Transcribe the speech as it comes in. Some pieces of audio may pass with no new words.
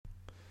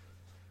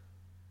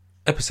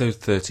episode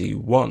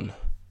 31.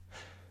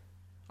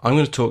 I'm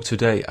going to talk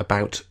today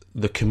about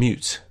the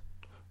commute,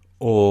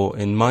 or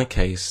in my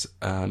case,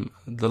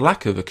 the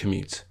lack of a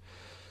commute.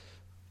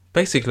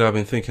 Basically, I've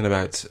been thinking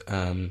about,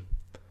 and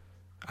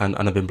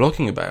I've been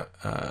blogging about,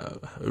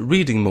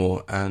 reading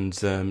more and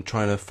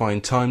trying to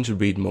find time to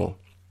read more.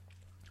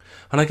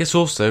 And I guess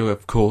also,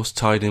 of course,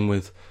 tied in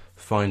with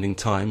finding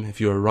time. If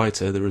you're a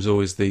writer, there is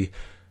always the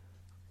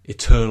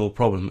eternal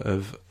problem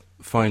of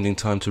finding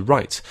time to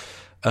write.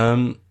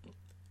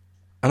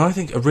 And I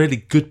think a really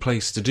good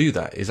place to do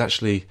that is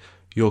actually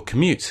your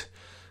commute.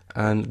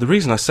 And the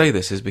reason I say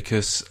this is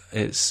because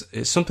it's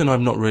something I've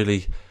not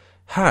really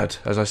had,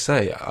 as I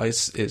say.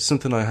 It's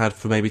something I had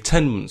for maybe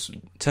 10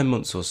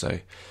 months or so,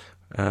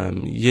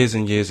 years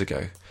and years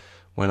ago,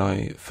 when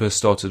I first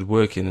started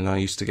working, and I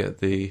used to get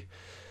the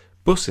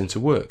bus into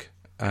work,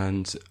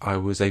 and I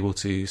was able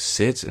to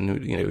sit,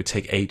 and it would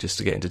take ages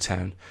to get into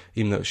town,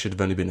 even though it should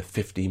have only been a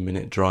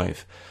 15-minute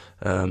drive.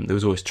 There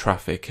was always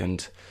traffic,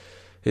 and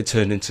it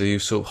turned into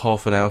sort of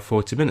half an hour,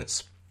 40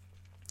 minutes.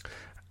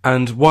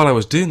 And while I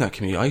was doing that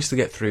commute, I used to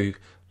get through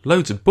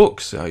loads of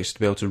books. I used to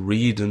be able to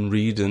read,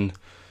 and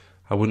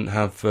I wouldn't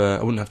have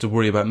to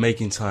worry about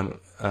making time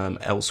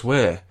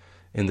elsewhere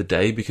in the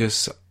day,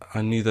 because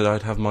I knew that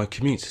I'd have my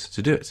commute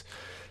to do it.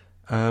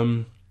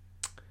 But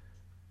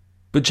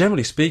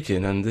generally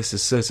speaking, and this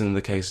is certainly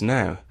the case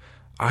now,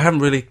 I haven't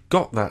really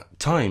got that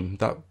time,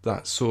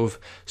 that sort of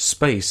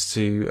space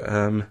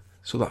to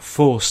sort of that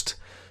forced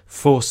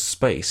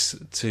space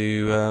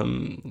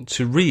to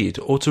read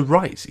or to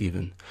write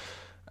even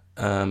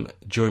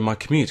during my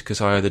commute, because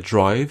I either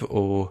drive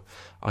or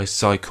I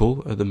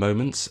cycle at the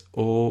moment,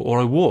 or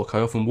I walk. I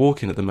often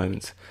walk in at the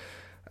moment,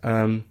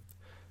 and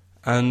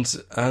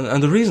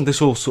the reason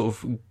this all sort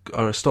of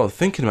I started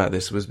thinking about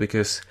this was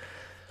because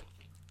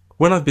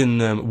when I've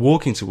been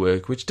walking to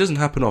work, which doesn't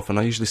happen often,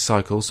 I usually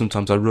cycle,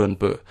 sometimes I run,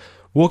 but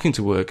walking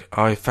to work,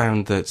 I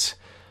found that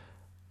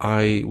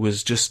I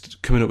was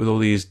just coming up with all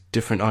these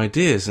different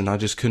ideas, and I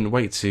just couldn't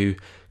wait to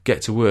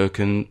get to work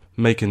and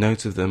make a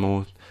note of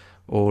them,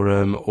 or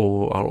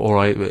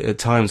at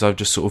times I've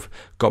just sort of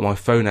got my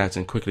phone out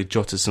and quickly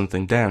jotted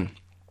something down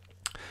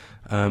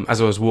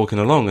as I was walking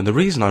along. And the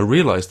reason I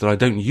realised that I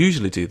don't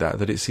usually do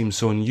that it seems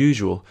so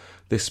unusual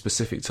this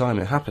specific time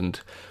it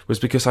happened, was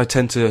because I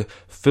tend to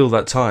fill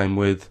that time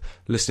with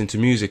listening to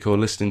music or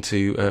listening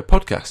to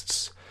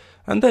podcasts,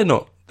 and they're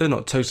not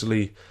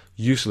totally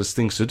useless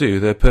things to do.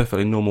 They're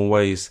perfectly normal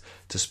ways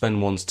to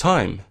spend one's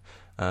time.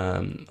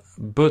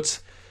 But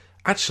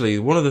actually,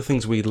 one of the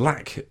things we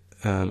lack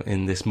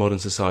in this modern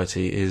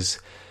society is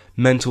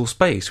mental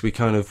space.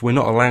 We're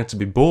not allowed to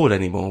be bored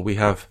anymore. We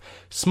have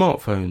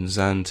smartphones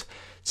and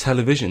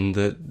television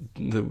that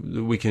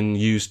we can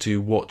use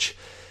to watch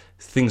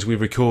things we've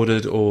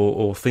recorded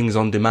or things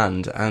on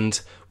demand,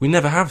 and we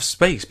never have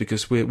space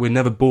because we're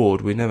never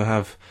bored. We never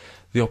have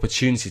the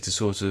opportunity to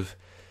sort of,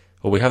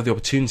 or we have the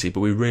opportunity,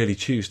 but we rarely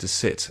choose to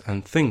sit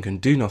and think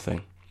and do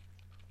nothing.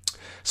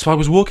 So I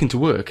was walking to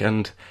work,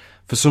 and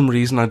for some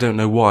reason, I don't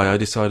know why, I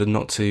decided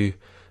not to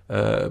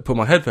put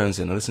my headphones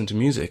in and listen to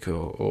music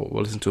or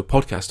listen to a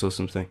podcast or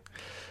something.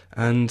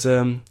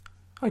 And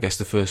I guess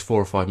the first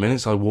 4 or 5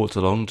 minutes I walked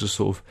along just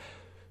sort of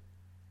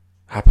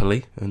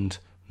happily and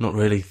not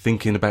really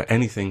thinking about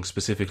anything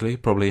specifically,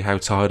 probably how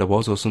tired I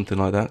was or something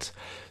like that,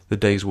 the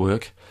day's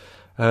work.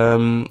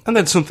 And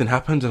then something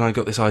happened, and I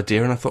got this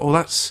idea, and I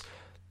thought,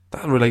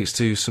 that relates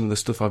to some of the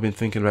stuff I've been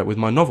thinking about with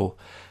my novel.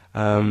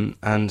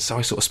 And so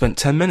I sort of spent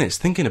 10 minutes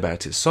thinking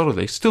about it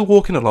solidly, still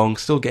walking along,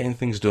 still getting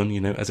things done,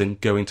 as in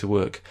going to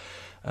work.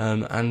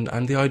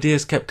 And the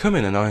ideas kept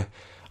coming, and I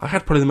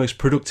had probably the most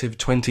productive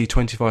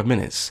 20-25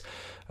 minutes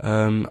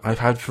I've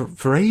had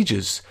for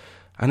ages.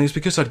 And it's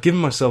because I'd given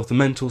myself the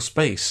mental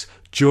space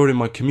during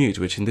my commute,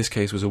 which in this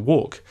case was a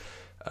walk,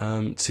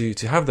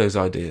 to have those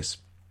ideas.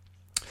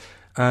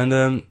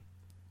 And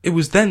it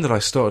was then that I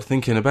started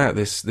thinking about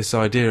this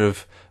idea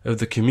of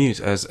the commute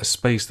as a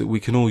space that we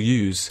can all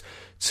use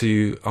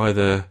to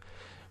either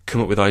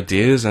come up with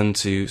ideas and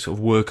to sort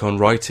of work on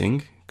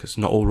writing, because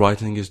not all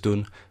writing is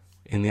done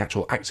in the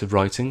actual act of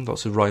writing.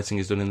 Lots of writing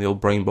is done in the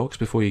old brain box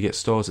before you get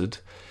started.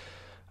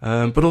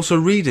 But also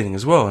reading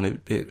as well, and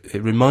it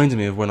reminded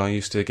me of when I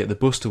used to get the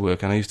bus to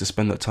work, and I used to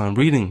spend that time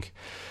reading,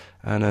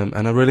 and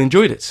I really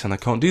enjoyed it, and I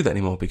can't do that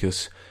anymore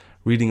because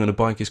reading on a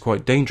bike is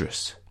quite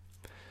dangerous.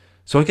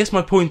 So I guess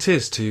my point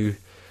is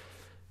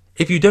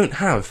if you don't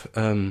have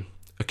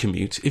a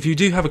commute, if you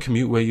do have a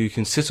commute where you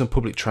can sit on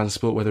public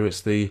transport, whether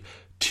it's the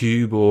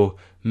tube or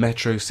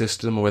metro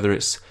system, or whether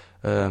it's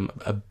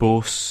a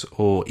bus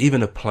or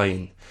even a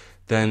plane,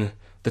 then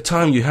the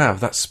time you have,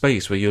 that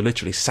space where you're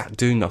literally sat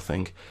doing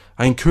nothing,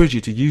 I encourage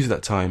you to use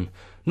that time,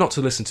 not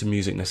to listen to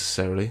music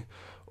necessarily,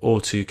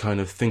 or to kind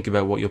of think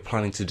about what you're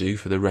planning to do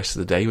for the rest of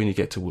the day when you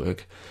get to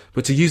work,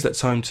 but to use that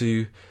time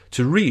to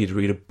read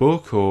a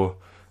book, or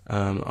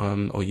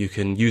you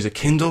can use a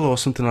Kindle or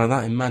something like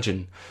that,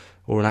 Imagine,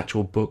 or an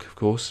actual book, of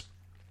course.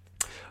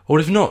 Or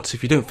if not,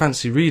 if you don't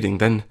fancy reading,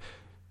 then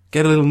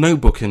get a little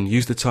notebook and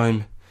use the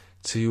time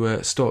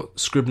to start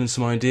scribbling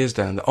some ideas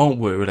down that aren't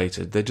work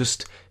related.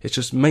 It's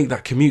just make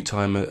that commute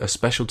time a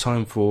special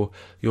time for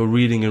your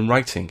reading and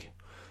writing.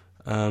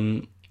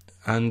 And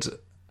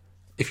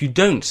if you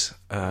don't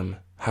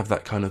have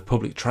that kind of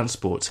public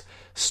transport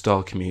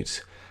style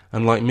commute,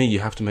 and like me, you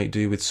have to make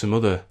do with some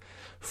other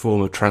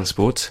form of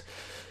transport.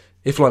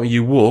 If like me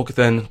you walk,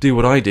 then do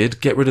what I did,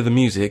 get rid of the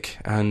music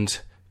and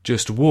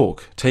just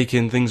walk. Take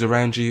in things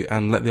around you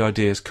and let the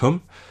ideas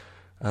come.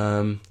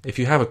 If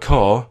you have a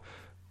car,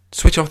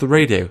 switch off the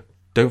radio.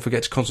 Don't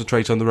forget to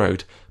concentrate on the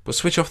road, but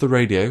switch off the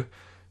radio,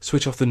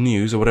 switch off the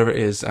news or whatever it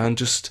is, and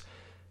just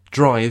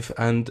drive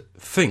and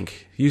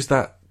think. Use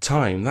that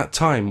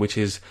time which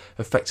is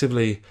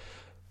effectively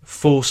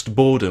forced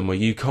boredom, where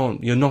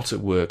you're not at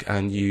work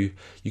and you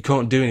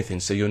can't do anything,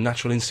 so your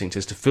natural instinct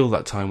is to fill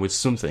that time with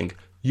something,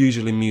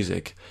 usually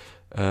music,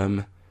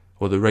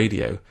 or the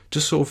radio.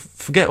 Just sort of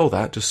forget all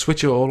that, just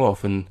switch it all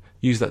off and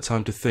use that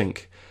time to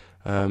think.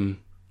 Don't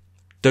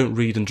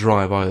read and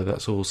drive either,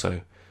 that's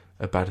also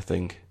a bad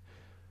thing.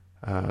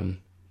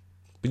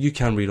 But you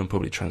can read on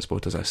public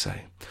transport, as I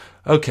say.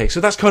 Okay,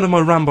 so that's kind of my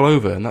ramble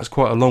over, and that's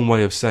quite a long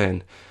way of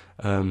saying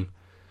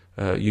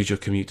use your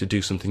commute to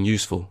do something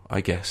useful,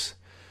 I guess.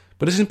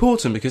 But it's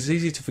important because it's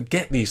easy to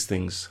forget these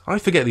things. I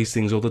forget these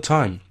things all the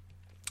time.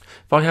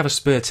 If I have a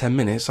spare 10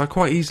 minutes, I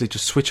quite easily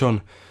just switch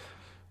on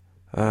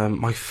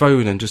my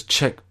phone and just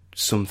check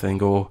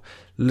something or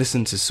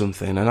listen to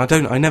something. And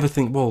I never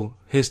think, well,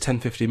 here's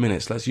 10-15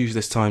 minutes. Let's use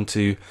this time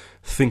to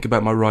think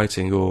about my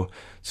writing or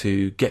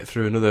to get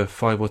through another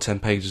 5 or 10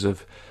 pages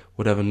of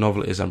whatever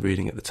novel it is I'm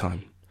reading at the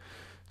time.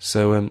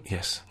 So,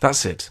 yes,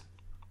 that's it.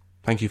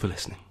 Thank you for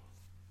listening.